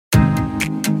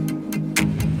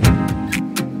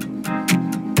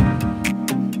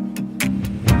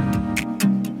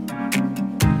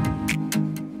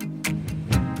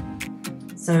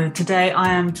So today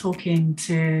I am talking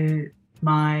to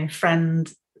my friend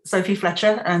Sophie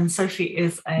Fletcher, and Sophie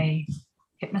is a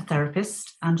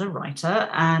hypnotherapist and a writer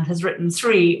and has written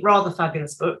 3 rather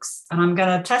fabulous books. And I'm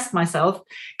going to test myself.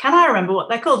 Can I remember what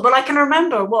they're called? Well, I can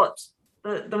remember what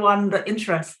the one that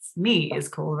interests me is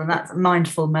called, and that's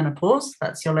Mindful Menopause.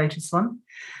 That's your latest one.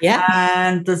 Yeah.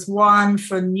 And there's one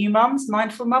for new mums,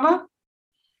 Mindful Mama.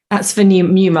 That's for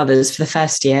new mothers for the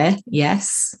first year.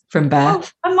 Yes. From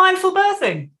birth. Oh, and Mindful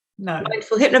Birthing. No.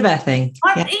 Mindful hypnobirthing.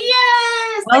 Yeah.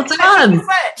 Yes. Well done.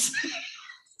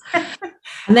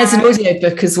 And there's an audio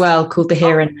book as well called The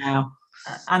Here and Now.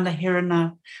 And The Here and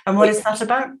Now. And what is that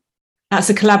about? That's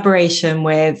a collaboration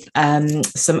with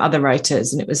some other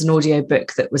writers. And it was an audio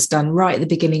book that was done right at the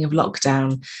beginning of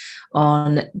lockdown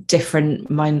on different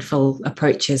mindful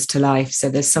approaches to life. So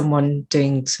there's someone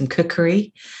doing some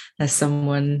cookery.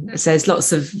 There's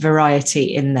lots of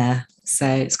variety in there. So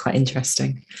it's quite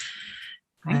interesting.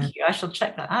 Thank you. I shall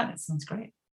check that out. It sounds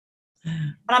great.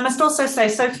 And I must also say,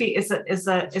 Sophie is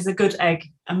a good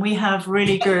egg, and we have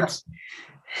really good,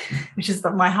 which is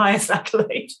my highest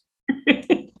accolade.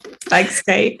 Thanks,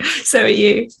 Kate. So are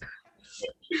you.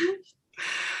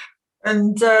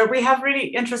 And we have really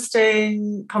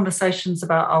interesting conversations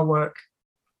about our work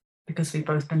because we've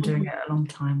both been doing it a long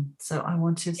time. So I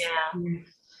wanted to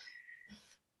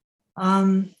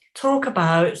talk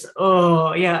about,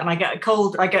 and I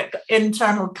get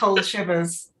internal cold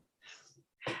shivers.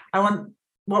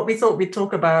 What we thought we'd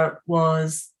talk about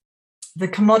was the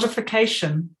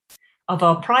commodification of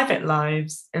our private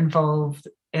lives involved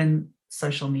in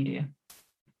social media.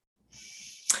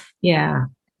 Yeah,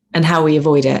 and how we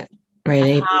avoid it,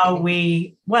 really.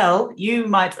 You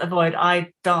might avoid,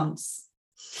 I dance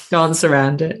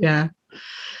around it, yeah.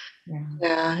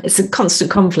 It's a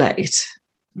constant conflict.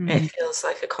 It feels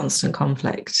like a constant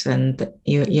conflict, and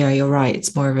you're right,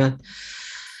 it's more of a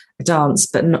dance,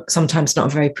 but sometimes not a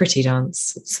very pretty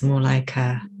dance. It's more like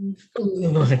a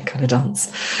kind of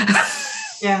dance.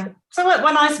 Yeah. So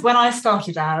when I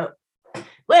started out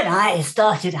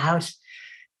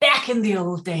back in the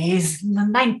old days, in the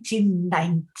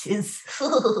 1990s.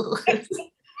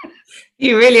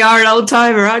 You really are an old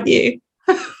timer, aren't you?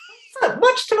 So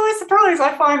much to my surprise,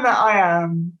 I find that I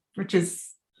am, which is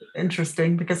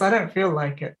interesting because I don't feel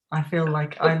like it. I feel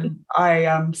like I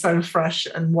am so fresh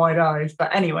and wide-eyed.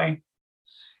 But anyway,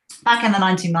 back in the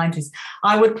 1990s,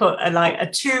 I would put a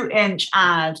 2-inch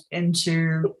ad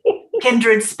into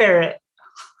Kindred Spirit,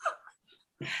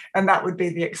 and that would be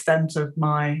the extent of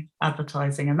my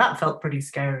advertising, and that felt pretty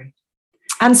scary.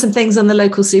 And some things on the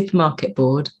local supermarket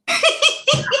board.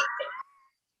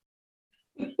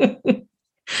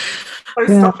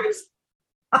 Post office.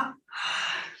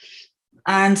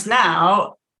 And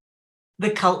now the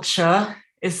culture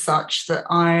is such that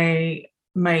I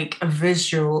make a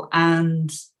visual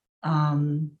and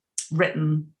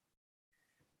written,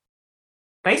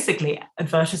 basically,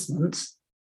 advertisement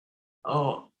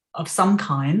or of some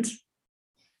kind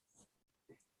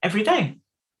every day.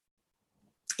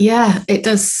 Yeah, it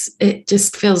does. It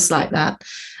just feels like that.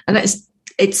 And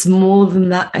it's more than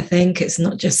that, I think. It's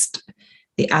not just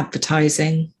the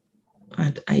advertising.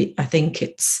 I think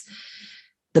it's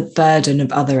the burden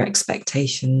of other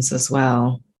expectations as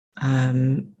well.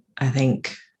 I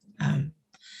think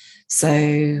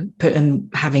so.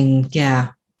 Having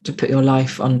to put your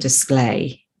life on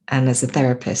display, and as a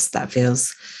therapist, that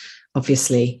feels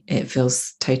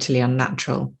totally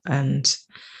unnatural, and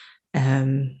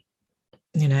I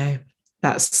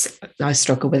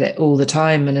struggle with it all the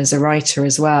time. And as a writer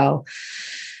as well,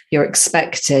 you're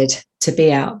expected to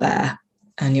be out there,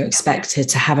 and you're expected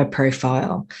to have a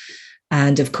profile.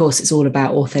 And of course, it's all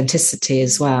about authenticity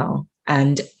as well.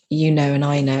 And and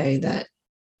I know that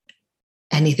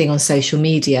anything on social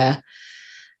media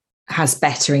has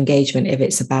better engagement if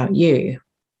it's about you.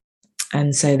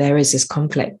 And so there is this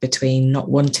conflict between not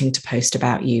wanting to post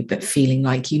about you, but feeling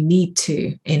like you need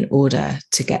to in order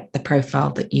to get the profile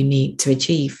that you need to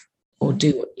achieve or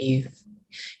do what you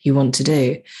want to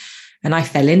do. And I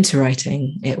fell into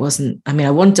writing. It wasn't, I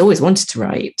always wanted to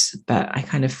write, but I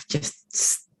kind of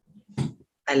just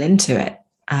fell into it.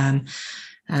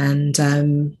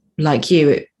 Like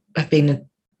you, I've been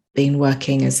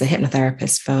working as a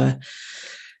hypnotherapist for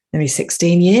maybe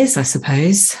 16 years, I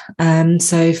suppose.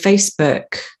 So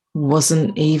Facebook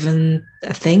wasn't even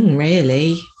a thing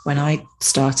really when I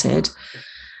started.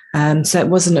 So it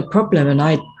wasn't a problem. And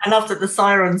I love that the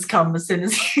sirens come as soon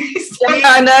as you yeah,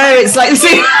 I know. It's like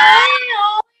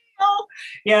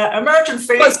yeah,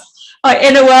 emergency. My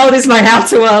inner world is my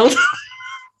outer world.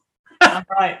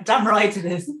 Damn right it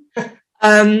is.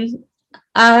 And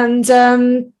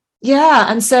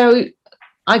so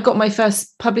I got my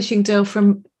first publishing deal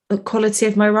from the quality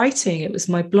of my writing. It was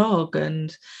my blog,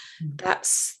 and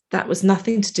that was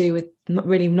nothing to do with,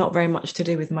 really not very much to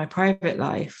do with my private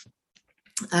life.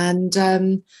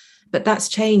 And but that's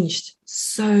changed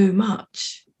so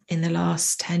much in the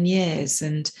last 10 years.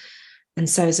 And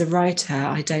so as a writer,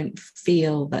 I don't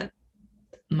feel that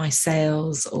my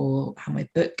sales or how my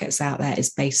book gets out there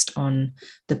is based on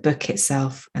the book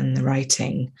itself and the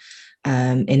writing.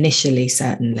 Initially,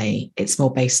 certainly, it's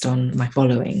more based on my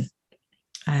following.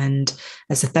 And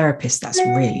as a therapist, that's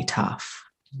really tough,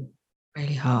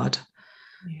 really hard.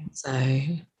 Yeah. So,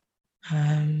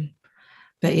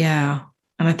 but yeah,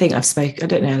 and I think I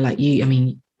don't know, like you, I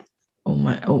mean,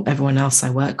 everyone else I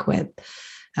work with,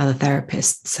 other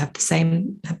therapists have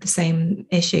the same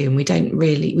issue, and we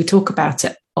talk about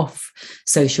it off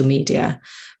social media,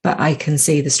 but I can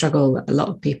see the struggle that a lot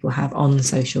of people have on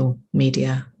social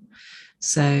media.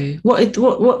 So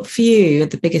what for you are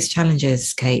the biggest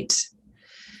challenges, Kate?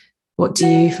 What do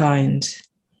you find?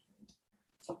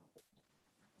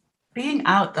 Being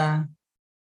out there.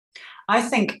 I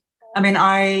think, I mean,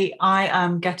 I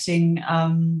am getting,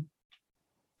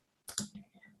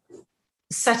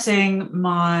 setting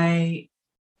my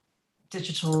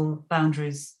digital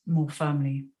boundaries more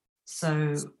firmly.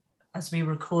 So as we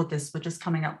record this, we're just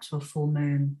coming up to a full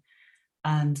moon,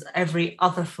 and every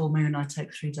other full moon I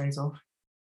take 3 days off.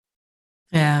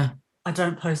 Yeah. I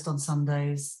don't post on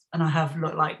Sundays, and I have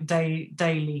like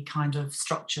daily kind of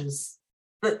structures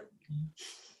that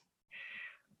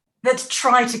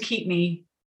try to keep me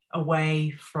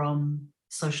away from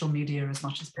social media as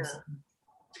much as possible.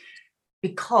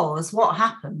 Because what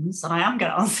happens, and I am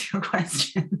going to answer your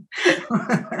question,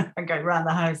 I'm going around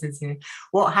the houses here.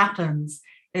 What happens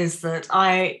is that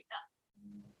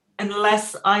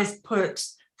unless I put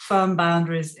firm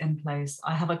boundaries in place,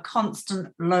 I have a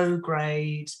constant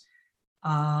low-grade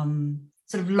anxiety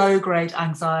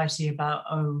about,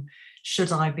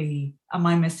 am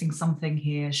I missing something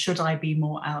here? Should I be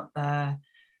more out there?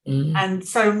 And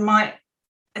so my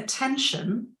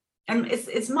attention, and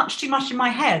it's much too much in my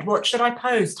head. What should I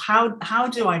post? How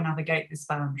do I navigate this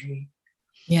boundary?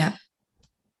 Yeah.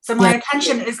 So my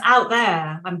attention is out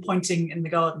there. I'm pointing in the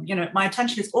garden. My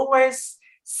attention is always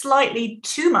slightly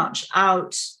too much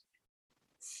out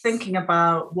thinking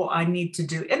about what I need to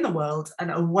do in the world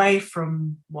and away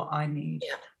from what I need.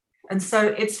 Yeah. And so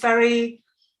it's very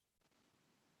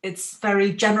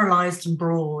generalized and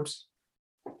broad.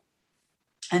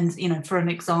 And, for an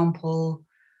example,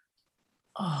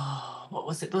 what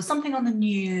was it? There was something on the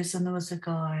news, and there was a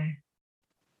guy.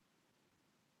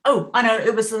 Oh, I know,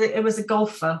 it was a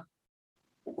golfer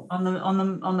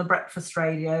on the breakfast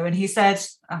radio, and he said,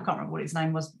 I can't remember what his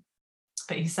name was,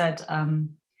 but he said,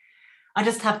 I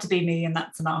just have to be me, and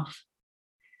that's enough.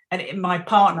 And my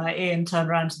partner Ian turned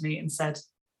around to me and said,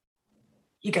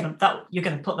 "You're gonna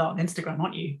put that on Instagram,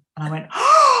 aren't you?" And I went,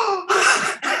 "Oh."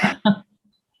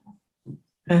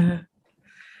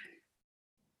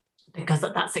 Because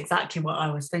that's exactly what I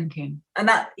was thinking. And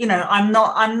that, I'm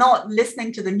not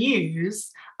listening to the news.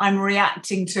 I'm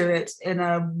reacting to it in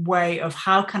a way of,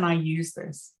 how can I use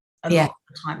this a lot of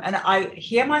the time? And I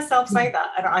hear myself say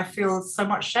that, and I feel so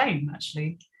much shame,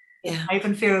 actually. Yeah. I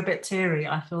even feel a bit teary.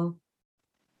 I feel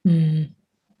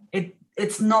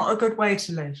it's not a good way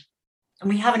to live. And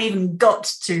we haven't even got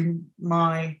to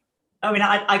I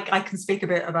can speak a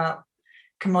bit about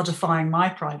commodifying my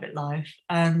private life.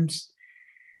 And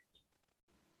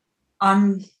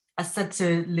I said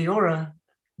to Leora,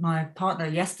 my partner,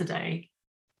 yesterday,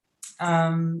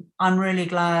 I'm really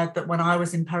glad that when I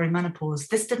was in perimenopause,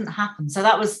 this didn't happen. So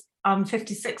that was, I'm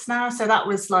 56 now. So that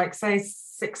was like, say,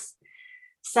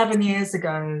 7 years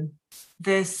ago,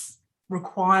 this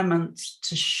requirement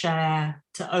to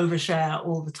overshare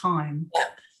all the time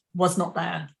was not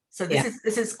there. So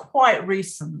this is quite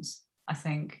recent, I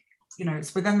think.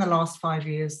 It's within the last 5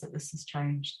 years that this has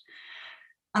changed.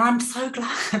 And I'm so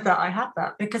glad that I had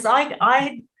that, because I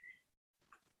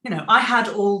had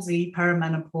all the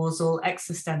perimenopausal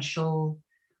existential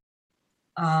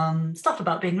stuff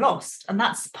about being lost, and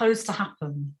that's supposed to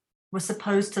happen. We're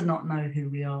supposed to not know who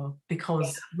we are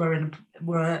because we're in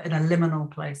a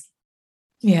liminal place.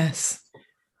 Yes.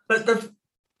 But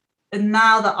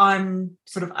now that I'm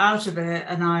sort of out of it,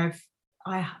 and I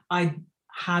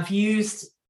have used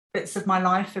bits of my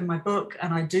life in my book,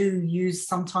 and I do use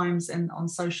sometimes on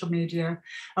social media.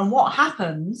 And what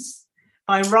happens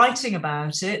by writing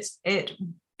about it, it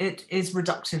is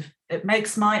reductive. It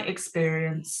makes my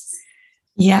experience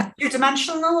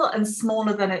two-dimensional and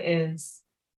smaller than it is.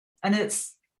 And I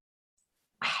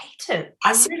hate it.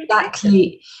 That's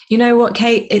exactly, you know what,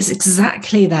 Kate? It's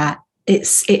exactly that.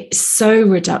 it's so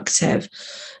reductive.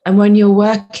 And when you're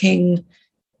working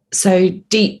so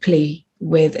deeply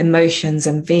with emotions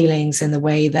and feelings in the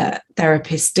way that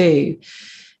therapists do,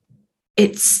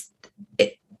 it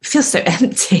feels so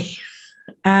empty.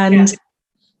 And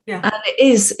and it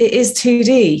is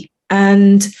 2D.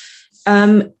 And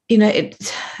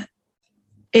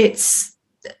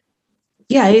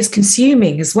it's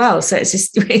consuming as well. So it's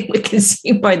just we're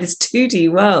consumed by this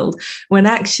 2D world, when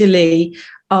actually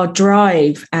our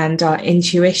drive and our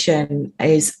intuition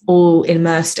is all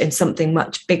immersed in something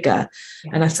much bigger.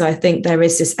 And so I think there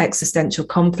is this existential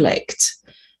conflict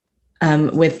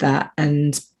with that.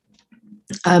 And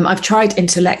I've tried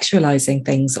intellectualizing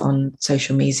things on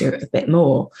social media a bit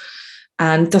more,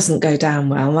 and it doesn't go down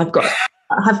well. I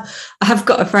have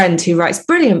got a friend who writes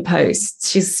brilliant posts.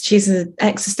 She's an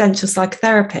existential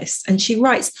psychotherapist, and she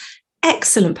writes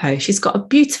excellent posts. She's got a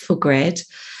beautiful grid.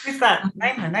 Who's that?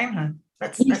 Name her.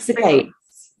 Lisa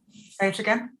Gates. Say it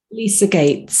again. Lisa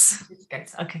Gates.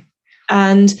 Okay.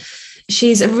 And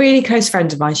she's a really close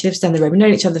friend of mine. She lives down the road. We've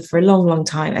known each other for a long, long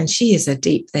time. And she is a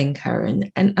deep thinker.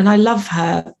 And I love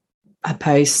her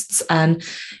posts. And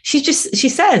she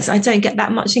says, I don't get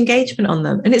that much engagement on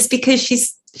them. And it's because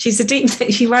she's a deep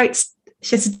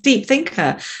she's a deep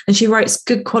thinker, and she writes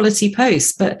good quality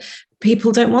posts, but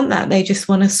people don't want that. They just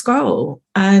want to scroll.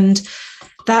 And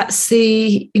that's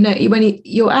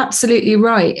you're absolutely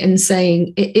right in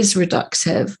saying it is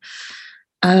reductive.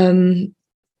 And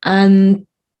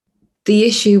the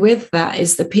issue with that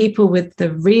is the people with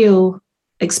the real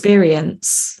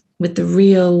experience, with the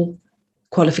real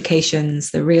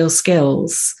qualifications, the real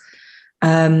skills,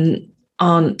 I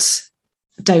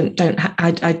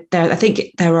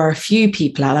think there are a few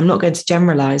people out. I'm not going to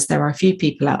generalize. There are a few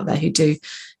people out there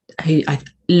who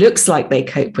looks like they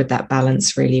cope with that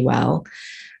balance really well.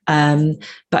 But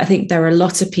I think there are a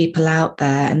lot of people out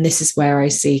there, and this is where I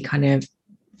see kind of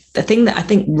the thing that I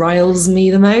think riles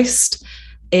me the most,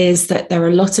 is that there are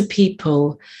a lot of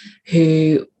people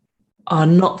who are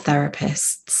not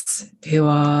therapists, who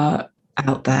are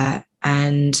out there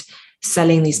and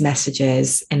selling these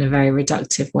messages in a very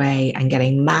reductive way and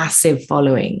getting massive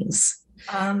followings.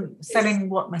 Selling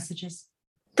what messages?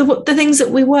 The things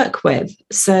that we work with.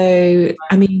 So,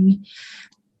 I mean,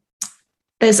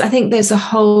 I think there's a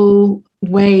whole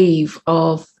wave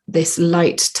of this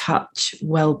light touch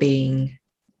well-being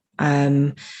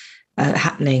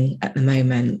happening at the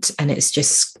moment, and it's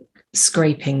just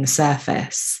scraping the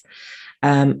surface.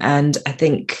 And I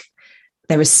think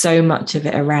there is so much of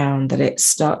it around that it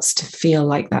starts to feel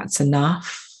like that's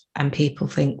enough, and people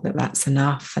think that that's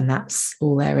enough, and that's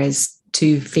all there is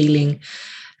to feeling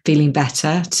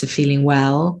better, to feeling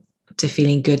well, to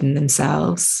feeling good in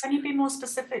themselves. Can you be more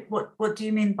specific? What do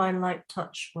you mean by light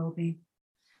touch well-being?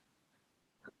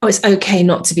 Oh, it's okay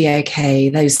not to be okay.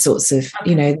 Those sorts of,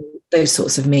 those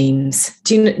sorts of memes.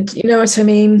 Do you know what I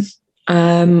mean?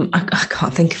 I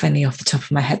can't think of any off the top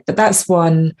of my head, but that's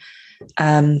one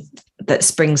that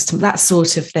springs to that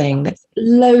sort of thing. There's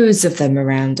loads of them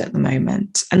around at the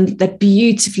moment, and they're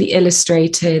beautifully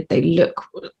illustrated. They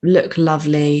look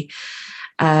lovely.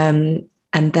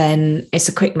 And then it's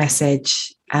a quick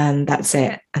message and that's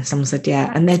it. And someone said,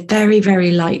 yeah. And they're very,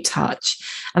 very light touch.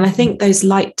 And I think those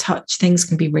light touch things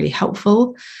can be really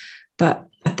helpful. But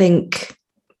I think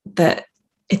that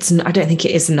I don't think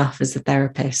it is enough as a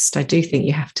therapist. I do think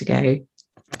you have to go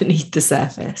beneath the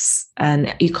surface,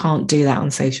 and you can't do that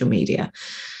on social media.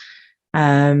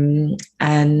 And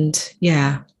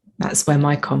yeah, that's where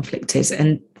my conflict is.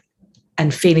 And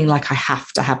feeling like I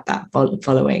have to have that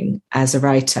following as a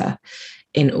writer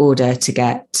in order to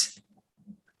get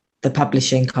the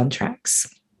publishing contracts.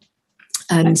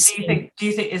 And do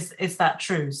you think is that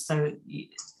true? So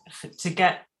to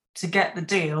get the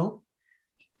deal,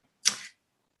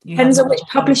 depends on which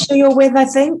publisher you're with, I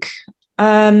think.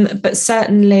 But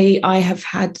certainly I have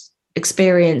had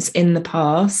experience in the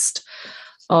past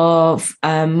of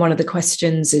one of the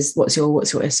questions is what's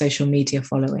your social media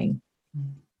following?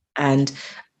 And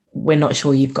we're not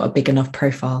sure you've got a big enough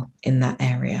profile in that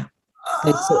area.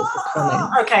 Those sorts of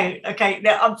comments. Okay.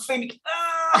 Now I'm feeling.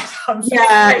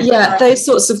 Those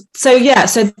sorts of. So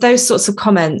those sorts of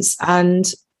comments, and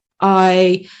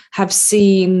I have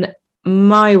seen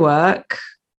my work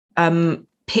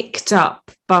picked up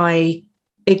by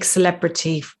big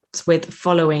celebrities with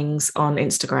followings on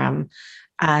Instagram,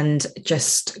 and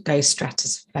just go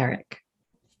stratospheric.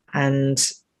 And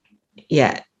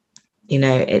yeah.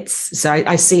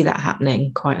 I see that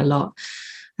happening quite a lot.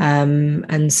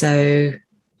 And so,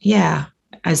 yeah,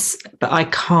 but I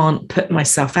can't put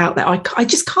myself out there. I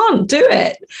just can't do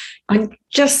it. I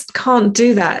just can't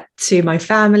do that to my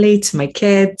family, to my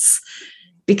kids.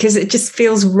 because it just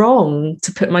feels wrong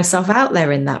to put myself out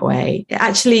there in that way. It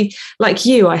actually, like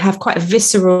you, I have quite a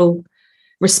visceral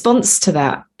response to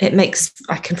that.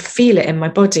 I can feel it in my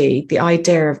body. The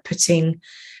idea of putting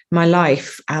my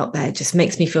life out there just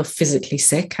makes me feel physically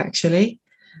sick, actually.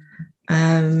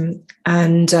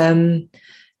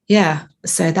 Yeah,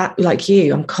 so that, like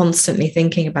you, I'm constantly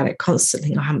thinking about it,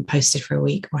 constantly. I haven't posted for a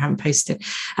week, or I haven't posted,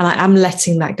 and I'm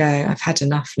letting that go. I've had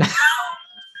enough now.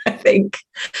 I think,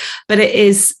 but it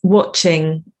is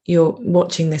watching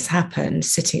this happen,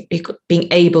 being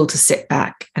able to sit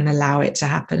back and allow it to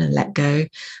happen and let go,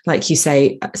 like you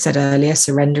said earlier,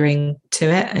 surrendering to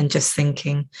it and just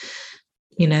thinking,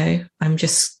 I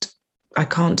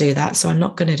can't do that, so I'm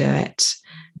not going to do it,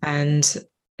 and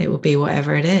it will be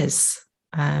whatever it is.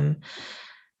 The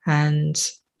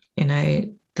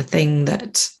thing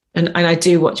that, and I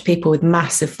do watch people with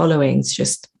massive followings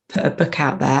just put a book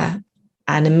out there,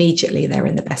 and immediately they're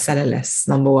in the bestseller lists,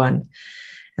 number one,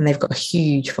 and they've got a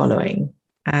huge following.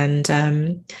 And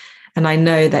I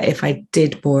know that if I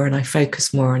did more and I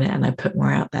focused more on it and I put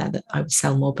more out there, that I would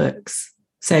sell more books.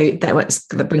 So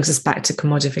that brings us back to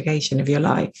commodification of your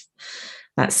life.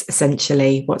 That's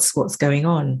essentially what's going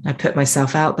on. I put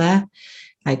myself out there,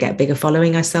 I get a bigger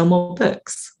following, I sell more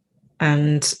books.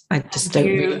 And I just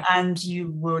And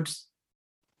you would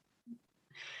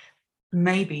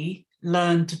maybe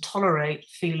learn to tolerate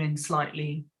feeling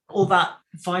slightly, all that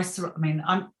visceral. I mean,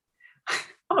 I'm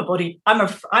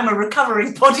a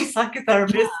recovering body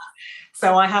psychotherapist.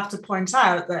 So I have to point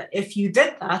out that if you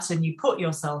did that and you put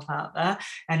yourself out there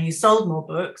and you sold more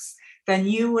books, then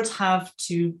you would have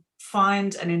to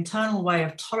find an internal way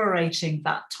of tolerating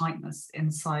that tightness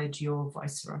inside your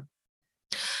viscera.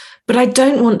 But I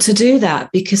don't want to do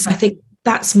that, because I think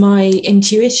that's my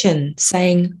intuition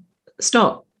saying,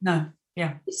 stop. No,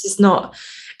 yeah. This is not,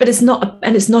 but it's not,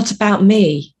 and it's not about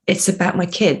me. It's about my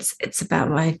kids. It's about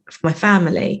my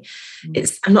family.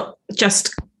 I'm not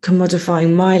just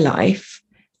commodifying my life,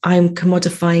 I'm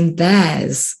commodifying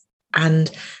theirs.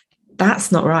 And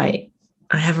that's not right.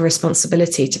 I have a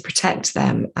responsibility to protect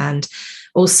them and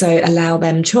also allow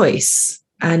them choice.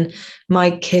 And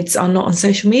my kids are not on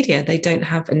social media. They don't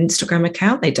have an Instagram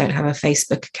account. They don't have a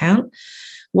Facebook account.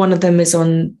 One of them is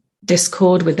on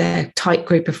Discord with their tight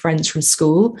group of friends from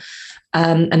school.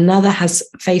 Another has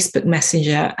Facebook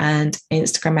Messenger and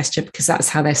Instagram Messenger, because that's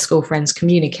how their school friends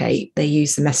communicate. They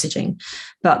use the messaging,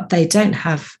 but they don't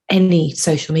have any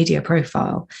social media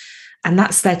profile. And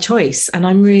that's their choice. And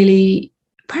I'm really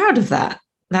proud of that.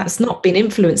 That's not been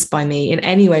influenced by me in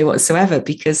any way whatsoever,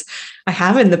 because I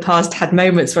have in the past had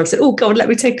moments where I've said, oh God, let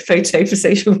me take a photo for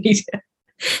social media.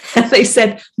 And they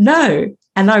said, no.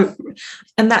 And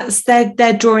that's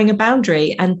they're drawing a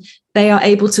boundary, and they are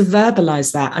able to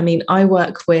verbalize that. I mean, I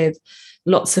work with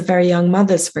lots of very young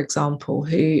mothers, for example,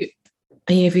 who,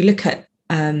 if you look at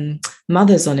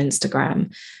mothers on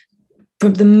Instagram,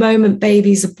 from the moment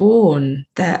babies are born,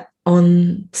 they're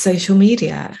on social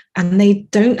media and they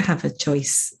don't have a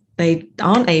choice. They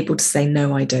aren't able to say,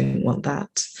 no, I don't want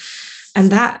that.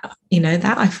 And that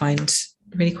I find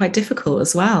really quite difficult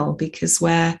as well, because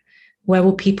where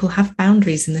will people have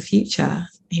boundaries in the future?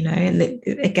 And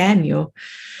again,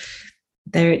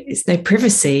 there is no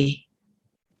privacy,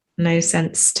 no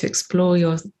sense to explore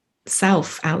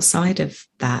yourself outside of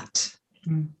that.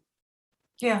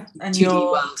 Yeah, and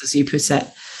 2D world, as you put it.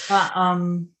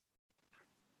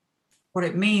 What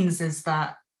it means is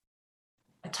that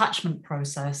attachment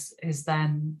process is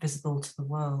then visible to the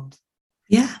world.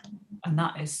 Yeah. And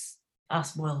that's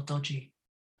well dodgy.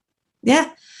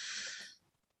 Yeah.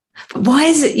 But why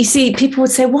is it, you see, people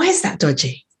would say, why is that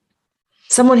dodgy?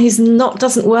 Someone who's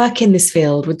doesn't work in this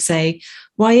field would say,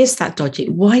 why is that dodgy?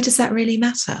 Why does that really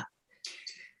matter?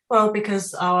 Well,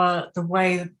 because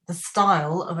the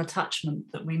style of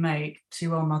attachment that we make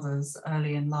to our mothers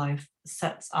early in life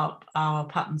sets up our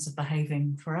patterns of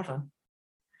behaving forever.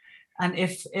 And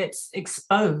if it's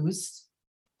exposed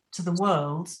to the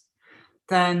world,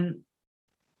 then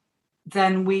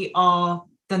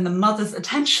the mother's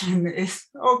attention is,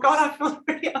 oh God,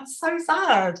 I'm so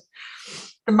sad.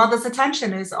 The mother's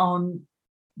attention is on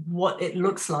what it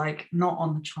looks like, not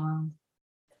on the child.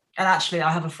 And actually,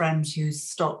 I have a friend who's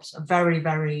stopped, a very,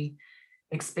 very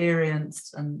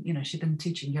experienced, and she'd been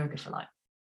teaching yoga for like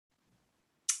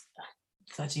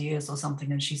 30 years or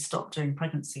something, and she stopped doing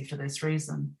pregnancy for this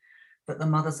reason, that the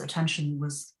mother's attention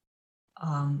was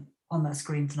on their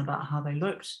screens and about how they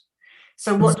looked.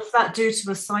 So what does that do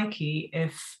to a psyche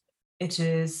if it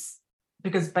is,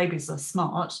 because babies are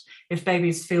smart, if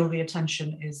babies feel the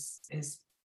attention is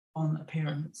on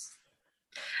appearance?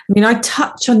 I mean, I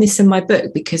touch on this in my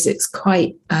book because it's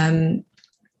quite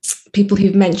people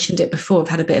who've mentioned it before have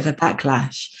had a bit of a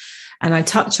backlash. And I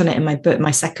touch on it in my book,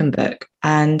 my second book.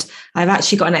 And I've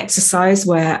actually got an exercise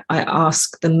where I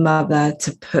ask the mother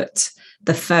to put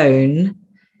the phone,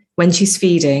 when she's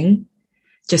feeding,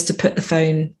 just to put the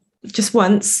phone just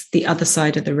once the other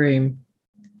side of the room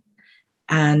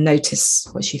and notice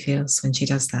what she feels when she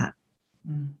does that.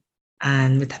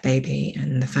 And with her baby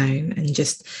and the phone, and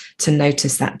just to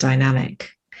notice that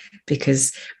dynamic,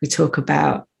 because we talk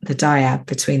about the dyad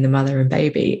between the mother and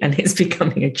baby, and it's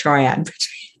becoming a triad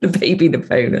between the baby, the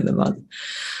phone, and the mother.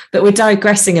 But we're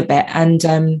digressing a bit,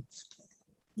 and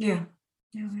yeah,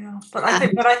 we are. But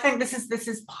I think this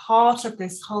is part of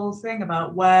this whole thing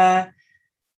about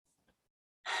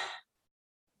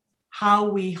how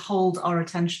we hold our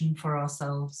attention for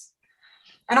ourselves.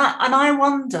 And I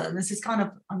wonder, this is kind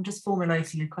of, I'm just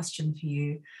formulating a question for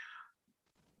you.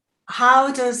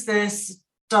 How does this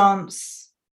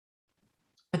dance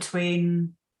with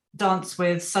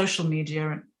social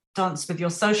media and dance with your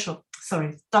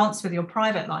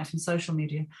private life and social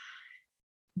media,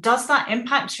 does that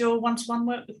impact your one-to-one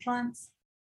work with clients?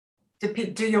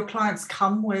 Do your clients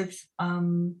come with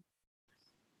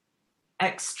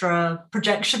extra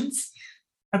projections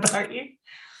about you?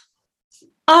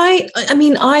 I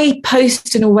mean, I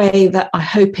post in a way that I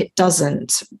hope it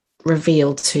doesn't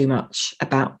reveal too much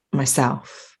about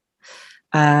myself.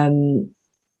 That's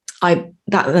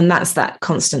that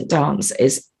constant dance.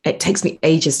 Is it takes me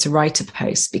ages to write a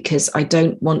post because I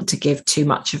don't want to give too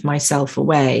much of myself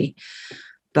away,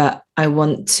 but I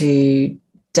want to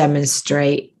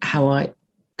demonstrate how I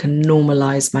can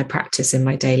normalize my practice in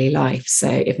my daily life. So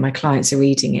if my clients are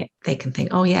reading it, they can think,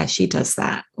 oh yeah, she does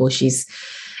that, or she's,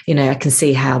 I can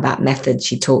see how that method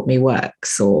she taught me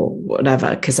works, or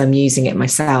whatever, because I'm using it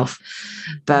myself.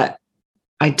 But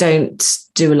I don't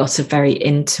do a lot of very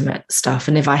intimate stuff.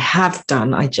 And if I have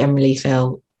done, I generally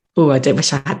feel, oh, I don't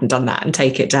wish I hadn't done that, and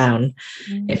take it down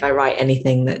if I write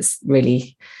anything that's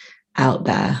really out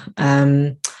there.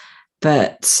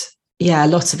 But yeah, a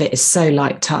lot of it is so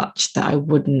light touch that I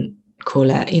wouldn't call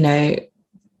it,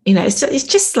 it's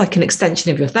just like an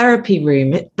extension of your therapy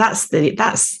room. That's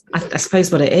I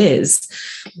suppose what it is.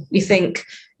 You think,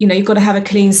 you've got to have a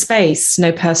clean space,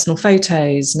 no personal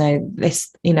photos, no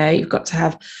this, you've got to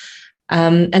have,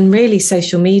 and really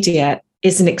social media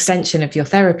is an extension of your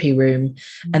therapy room.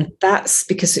 And that's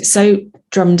because it's so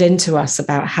drummed into us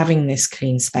about having this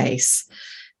clean space,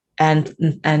 and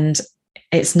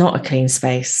it's not a clean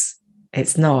space.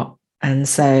 It's not. And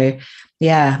so,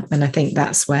 yeah, and I think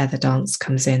that's where the dance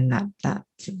comes in, that I've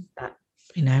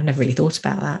never really thought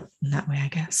about that in that way, I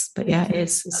guess. But yeah,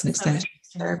 it's an extension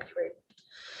of therapy room.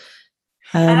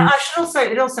 And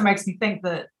it also makes me think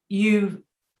that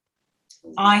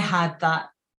I had that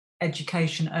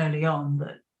education early on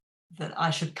that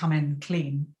I should come in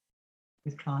clean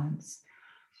with clients.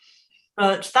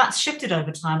 But that's shifted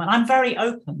over time, and I'm very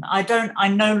open.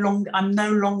 I'm no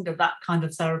longer that kind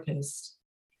of therapist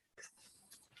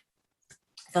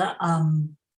that I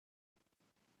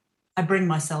bring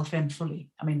myself in fully.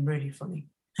 I mean, really fully.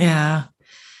 Yeah.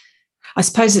 I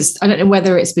suppose I don't know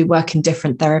whether we work in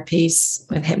different therapies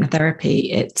with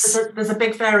hypnotherapy. There's a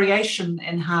big variation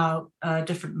in how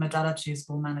different modalities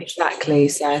will manage. Exactly.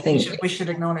 So I think we should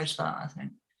acknowledge that, I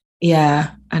think.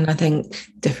 Yeah. And I think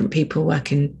different people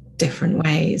work in different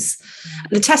ways.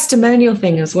 The testimonial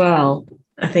thing as well,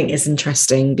 I think, is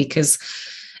interesting, because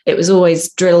it was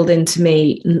always drilled into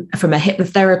me from a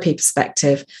hypnotherapy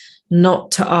perspective not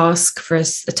to ask for a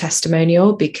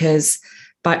testimonial, because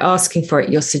by asking for it,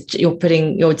 you're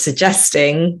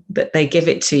suggesting that they give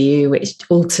it to you, which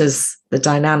alters the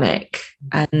dynamic.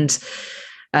 And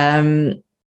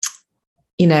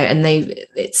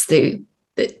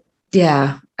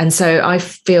and so I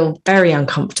feel very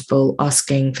uncomfortable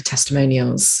asking for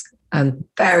testimonials.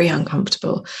 Very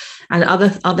uncomfortable, and other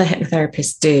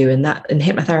hypnotherapists do, and that in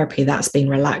hypnotherapy that's been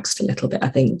relaxed a little bit, I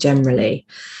think, generally.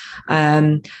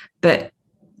 But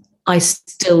I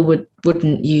still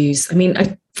wouldn't use. I mean,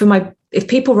 if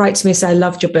people write to me and say, I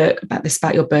loved your book,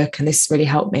 about your book, and this really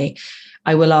helped me,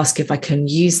 I will ask if I can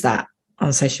use that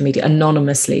on social media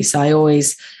anonymously. So I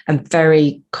always am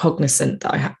very cognizant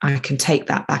that I can take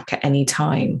that back at any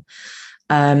time,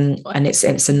 and it's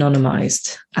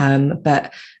anonymized.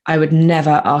 But I would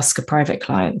never ask a private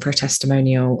client for a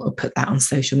testimonial or put that on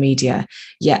social media.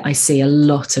 Yet I see a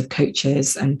lot of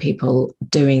coaches and people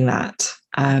doing that.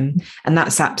 And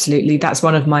that's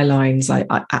one of my lines.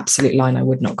 Absolute line I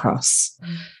would not cross.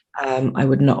 I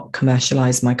would not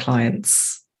commercialize my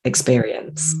clients'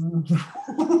 experience.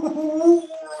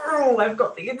 Oh, I've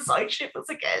got the inside shivers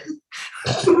again.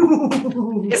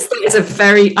 It's a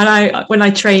very, and when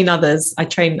I train other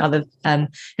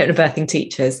hypnobirthing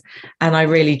teachers, and I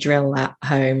really drill that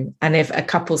home. And if a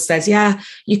couple says, yeah,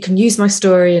 you can use my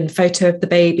story and photo of the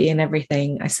baby and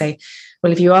everything, I say,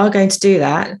 well, if you are going to do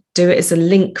that, do it as a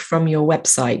link from your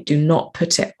website. Do not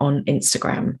put it on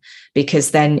Instagram, because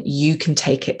then you can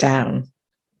take it down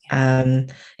in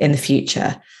the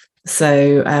future.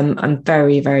 So I'm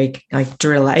very, very, I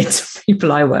drill that into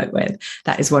people I work with.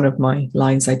 That is one of my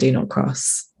lines I do not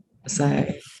cross. So,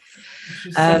 thank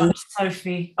you so much,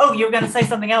 Sophie. Oh, you were going to say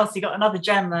something else. You got another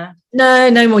gem there.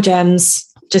 No more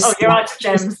gems. Just, you're out of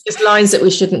gems. Just lines that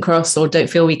we shouldn't cross, or don't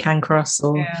feel we can cross,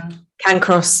 or can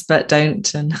cross but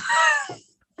don't. And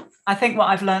I think what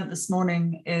I've learned this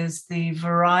morning is the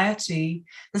variety,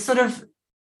 the sort of,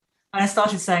 I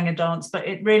started saying a dance, but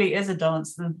it really is a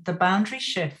dance. The boundary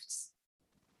shifts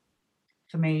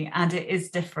for me, and it is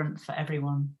different for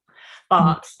everyone.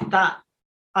 But that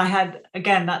I had,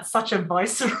 again, that's such a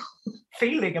visceral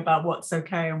feeling about what's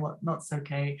okay and what not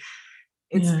okay.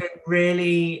 It's been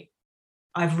really,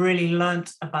 I've really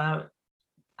learnt about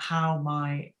how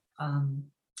my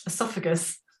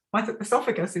esophagus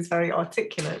is very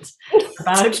articulate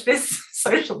about this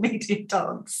social media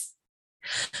dance.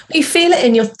 You feel it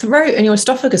in your throat and your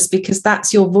esophagus, because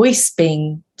that's your voice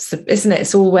being, isn't it?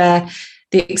 It's all where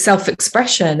the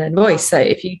self-expression and voice. So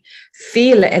if you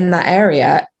feel it in that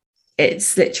area,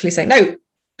 it's literally saying, no,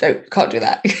 can't do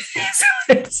that. So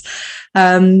it's,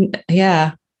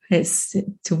 it's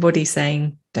your body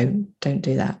saying, don't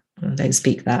do that. Don't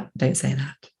speak that. Don't say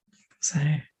that.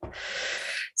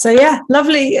 So yeah,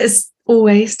 lovely as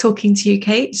always talking to you,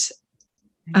 Kate.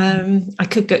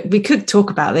 We could talk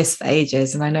about this for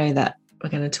ages, and I know that we're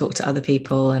going to talk to other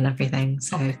people and everything.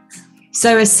 So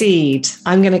sow a seed.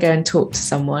 I'm going to go and talk to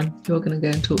someone. You're going to go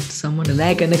and talk to someone, and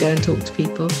they're going to go and talk to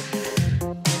people,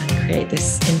 and create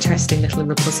this interesting little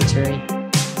repository.